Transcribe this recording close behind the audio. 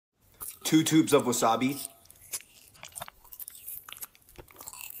2 tubes of wasabi,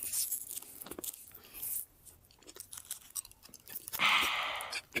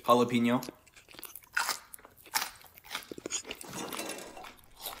 jalapeno,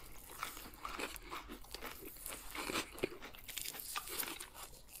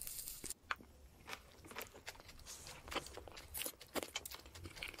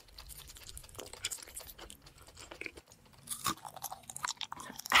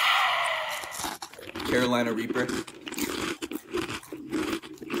 Carolina Reaper,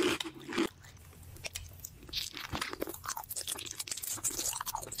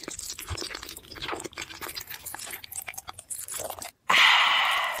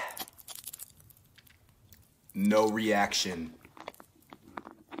 no reaction.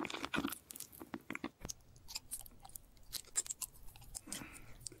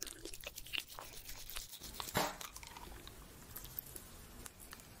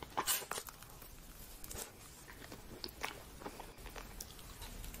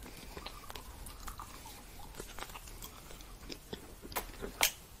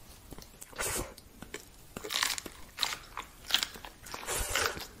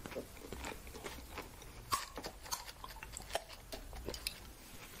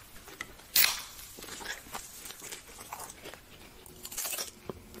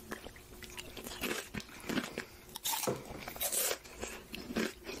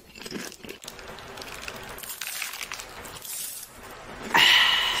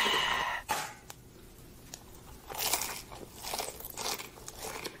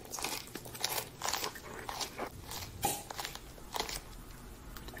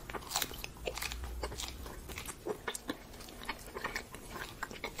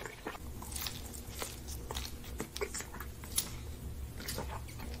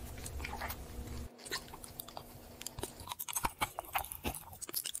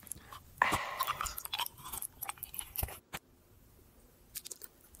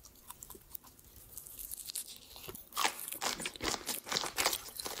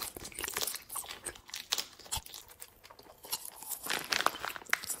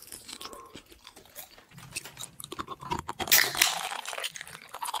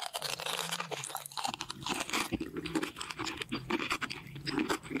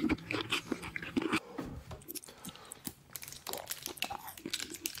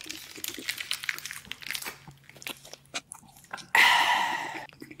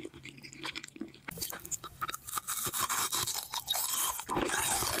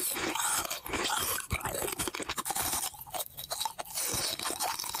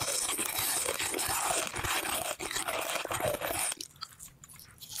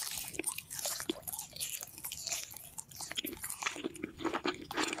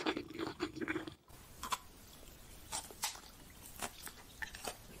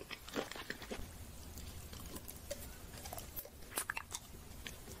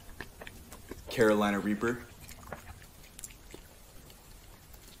 Carolina Reaper,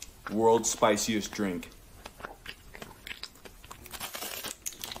 world's spiciest drink.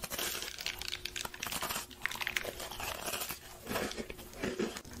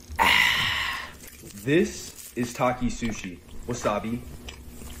 This is Taki Sushi, wasabi,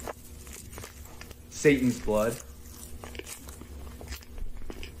 Satan's blood,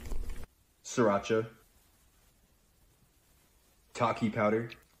 sriracha, Taki powder,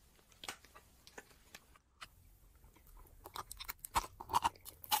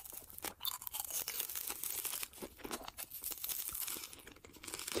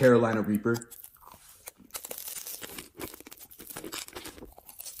 Carolina Reaper,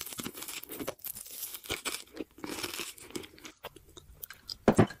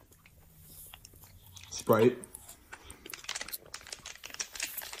 Sprite,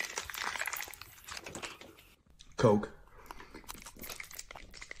 Coke,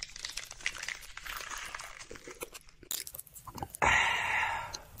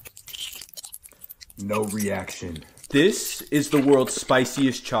 no reaction. This is the world's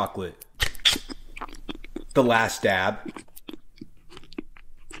spiciest chocolate. The last dab.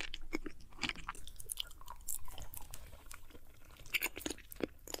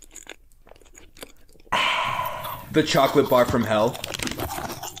 The chocolate bar from hell.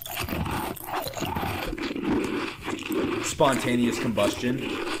 Spontaneous combustion.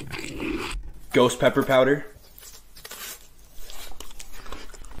 Ghost pepper powder.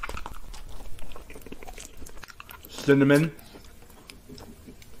 Cinnamon.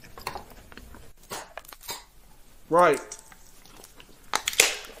 Right.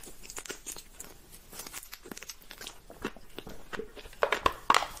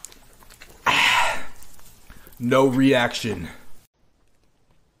 No reaction.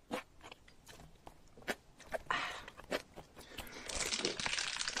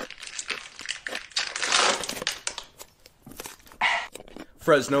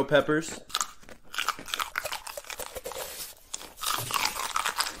 Fresno peppers,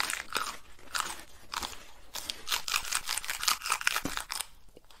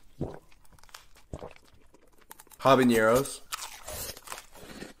 habaneros,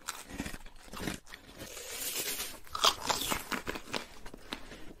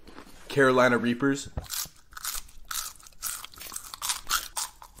 Carolina Reapers,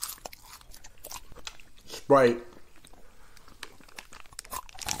 Sprite,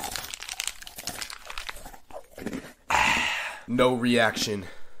 no reaction.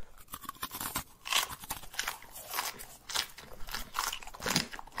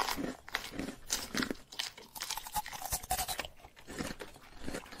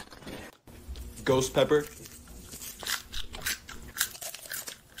 Ghost pepper,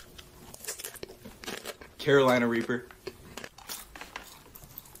 Carolina Reaper,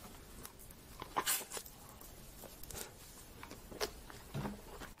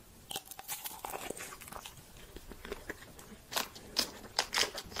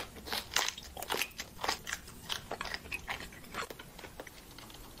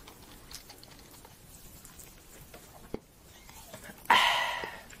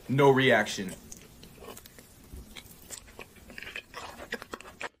 no reaction.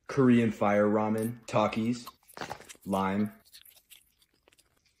 Korean fire ramen, Takis, lime,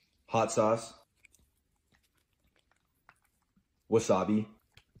 hot sauce, wasabi,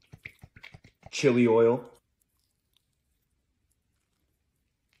 chili oil,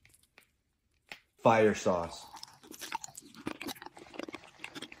 fire sauce,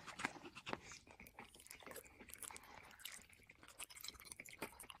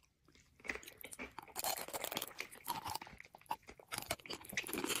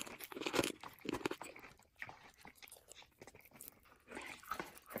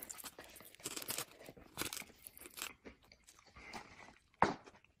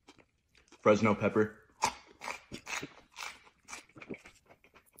 Fresno pepper,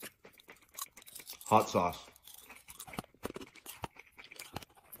 hot sauce,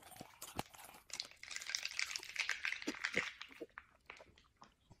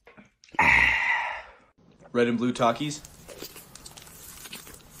 red and blue Takis,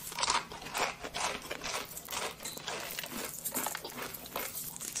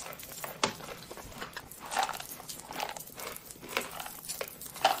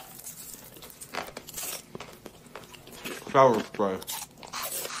 sour spray,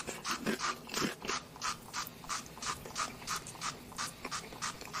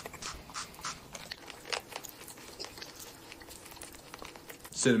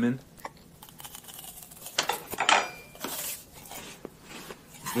 cinnamon,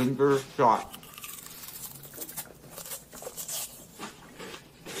 ginger shot,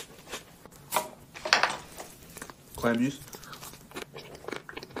 clam juice,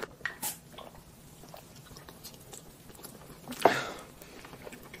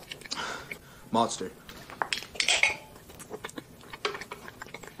 Monster,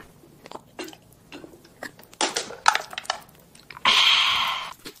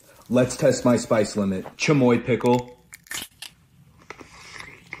 let's test my spice limit. Chamoy pickle,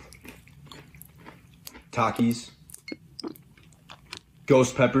 Takis,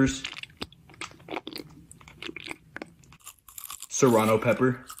 ghost peppers, serrano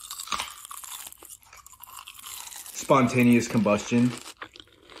pepper, spontaneous combustion,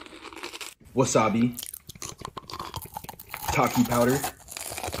 wasabi, Taki powder,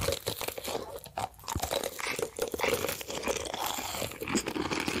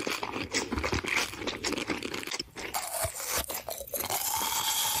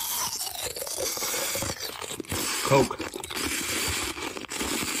 Coke,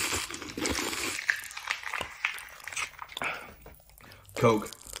 Coke,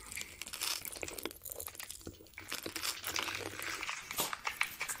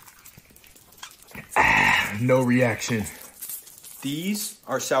 no reaction. These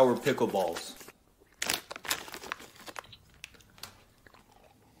are sour pickle balls.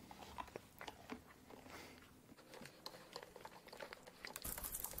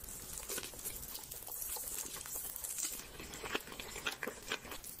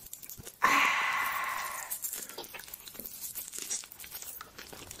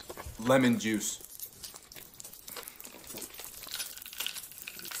 Lemon juice.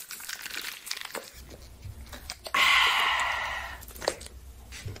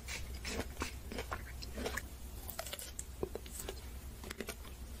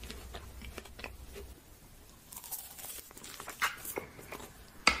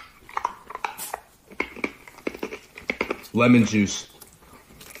 Lemon juice.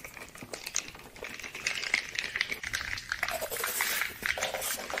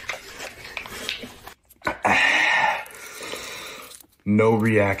 No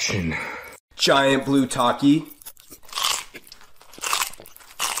reaction. Giant blue Taki.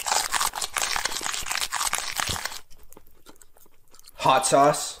 Hot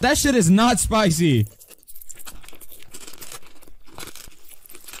sauce. That shit is not spicy.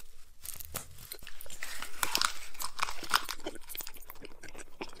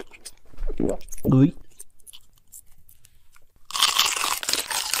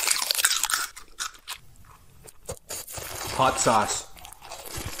 Hot sauce.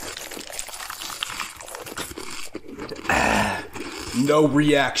 No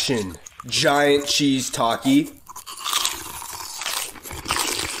reaction. Giant cheese Taki.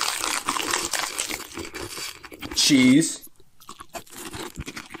 Cheese.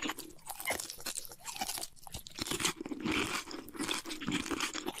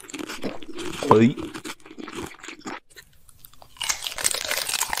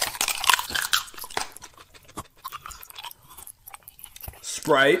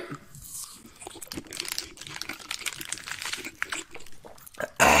 Sprite.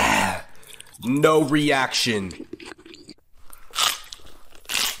 No reaction.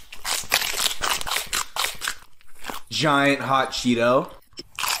 Giant hot Cheeto.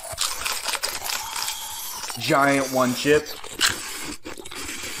 Giant one chip.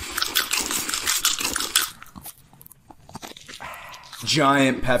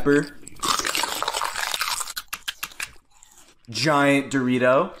 Giant pepper. Giant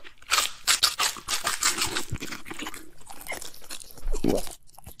Dorito.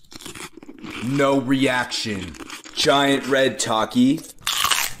 No reaction. Giant red Taki.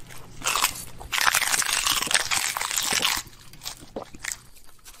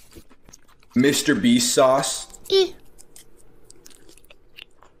 Mr. Beast sauce.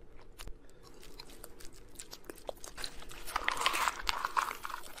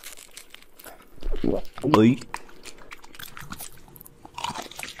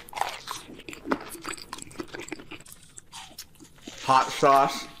 Hot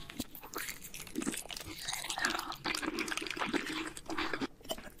sauce.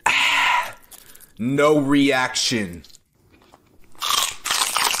 No reaction.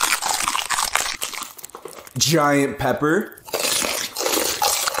 Giant pepper.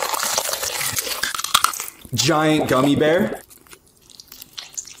 Giant gummy bear.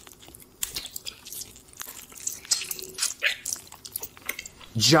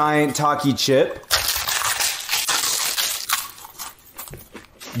 Giant Taki chip.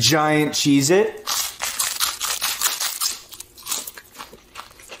 Giant Cheez-It.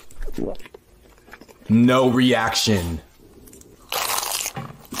 No reaction.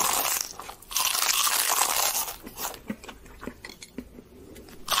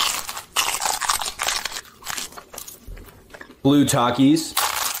 Blue Takis.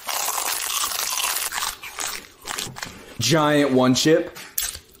 Giant one chip.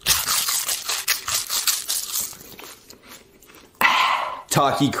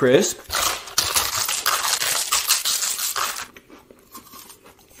 Taki crisp.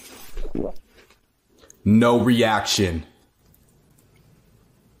 No reaction.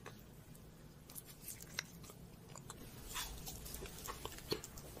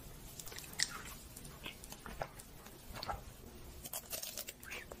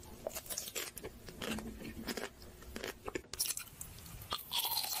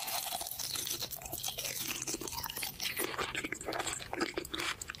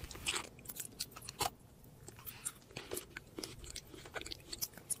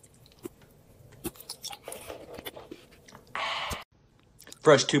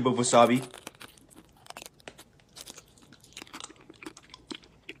 Fresh tube of wasabi.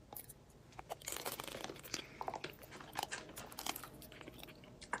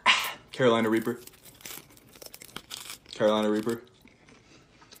 Carolina Reaper. Carolina Reaper.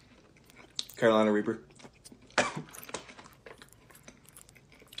 Carolina Reaper.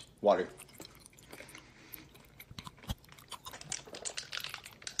 Water.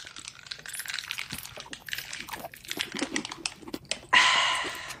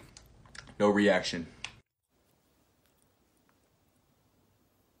 No reaction.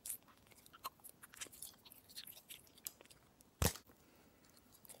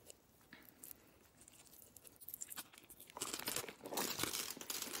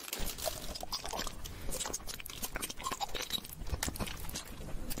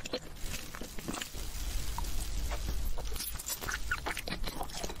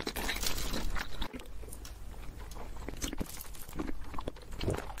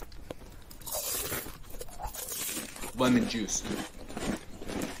 Lemon juice.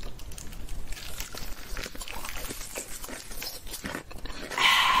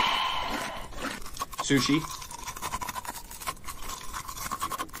 Sushi.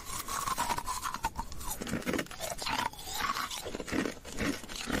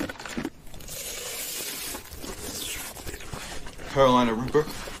 Carolina Reaper.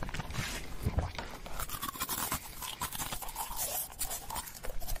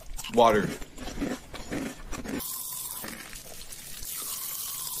 Water.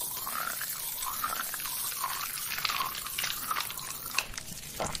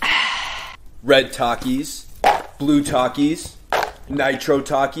 Red Takis, blue Takis, nitro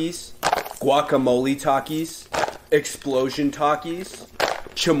Takis, guacamole Takis, explosion Takis,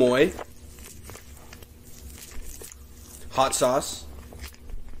 chamoy, hot sauce,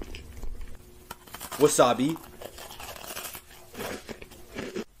 wasabi,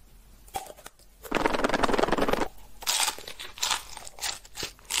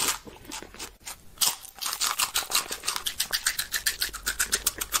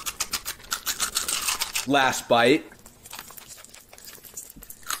 last bite,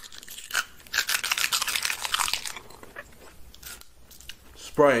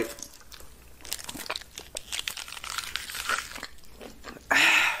 Sprite,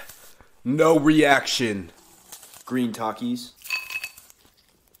 no reaction, green Takis,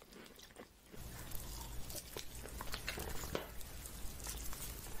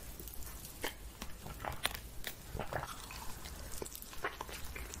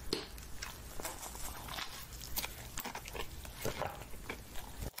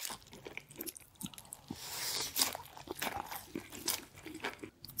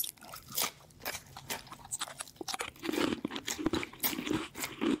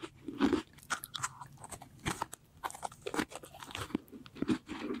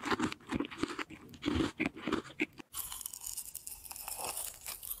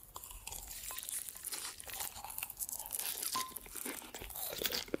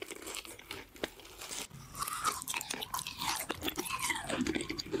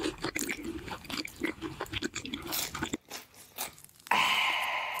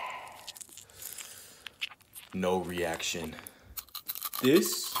 no reaction.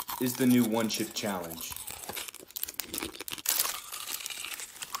 This is the new one chip challenge.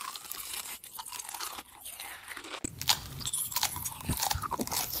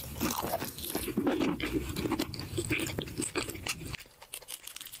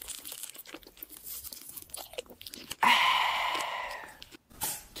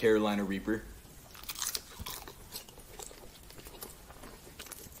 Carolina Reaper.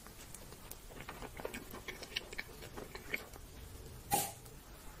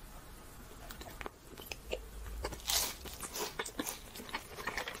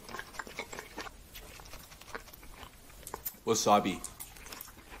 Wasabi.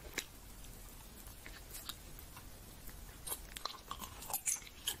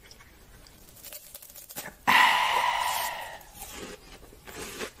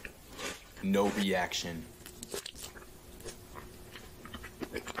 No reaction.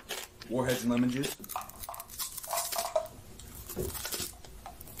 Warheads and lemon juice.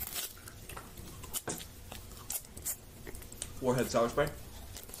 Warhead sour spray.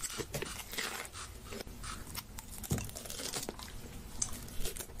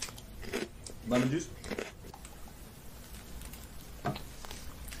 Lemon juice.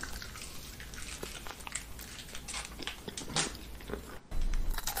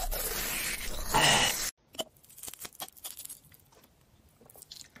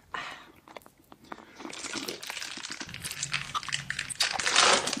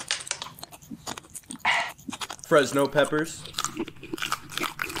 Fresno peppers.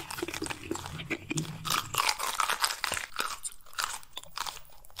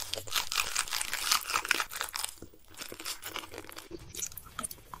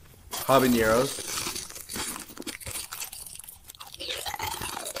 Habaneros.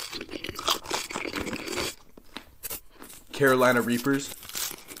 Carolina Reapers.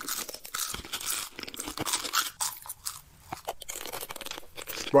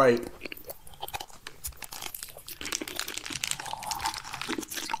 Sprite.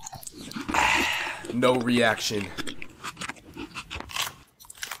 No reaction.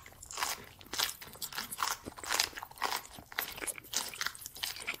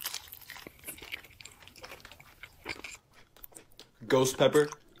 Ghost pepper.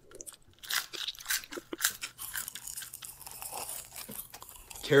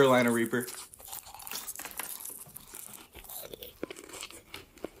 Carolina Reaper.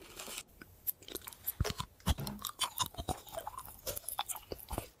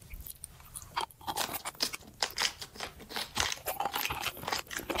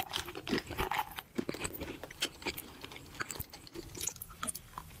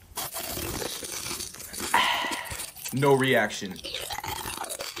 No reaction.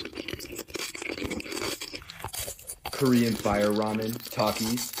 Korean fire ramen,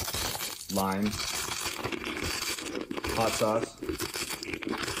 Takis, lime, hot sauce,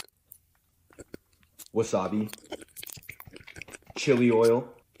 wasabi, chili oil,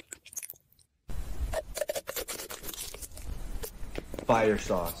 fire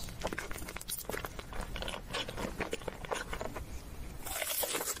sauce,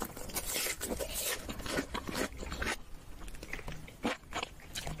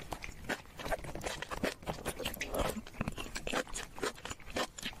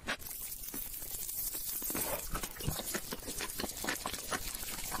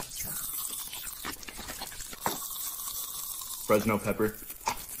 Fresno pepper,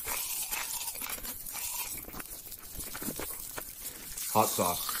 hot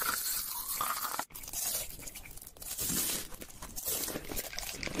sauce,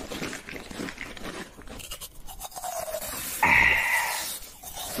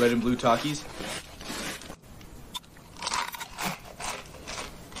 red and blue Takis,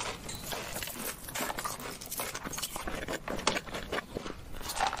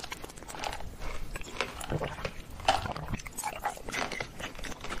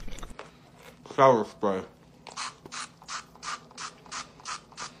 sour spray,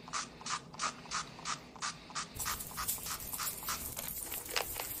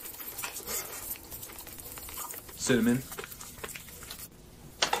 cinnamon,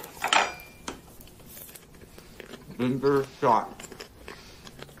 ginger shot,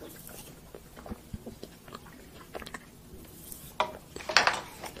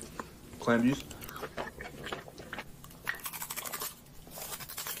 clam juice,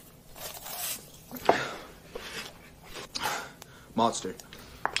 monster,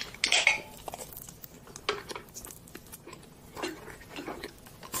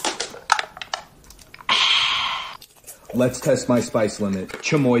 let's test my spice limit.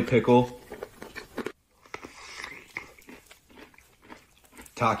 Chamoy pickle,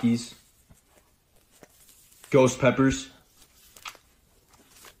 Takis, ghost peppers,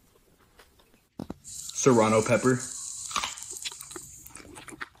 serrano pepper,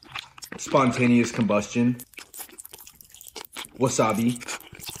 spontaneous combustion, wasabi,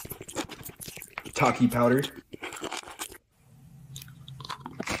 Taki powder,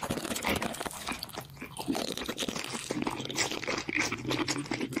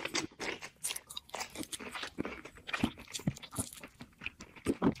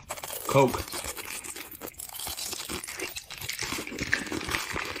 Coke,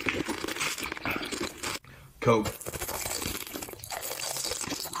 Coke,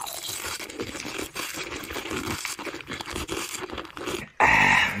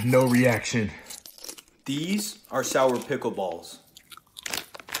 no reaction. These are sour pickle balls.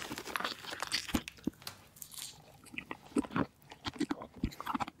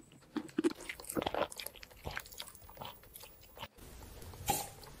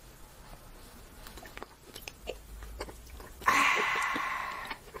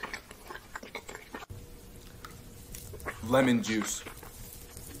 Lemon juice.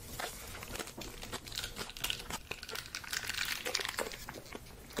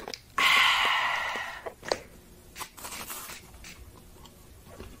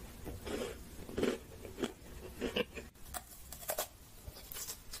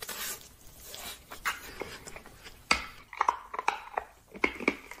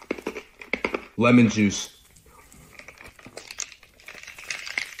 Lemon juice.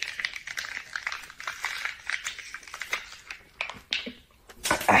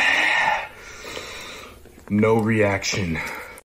 No reaction.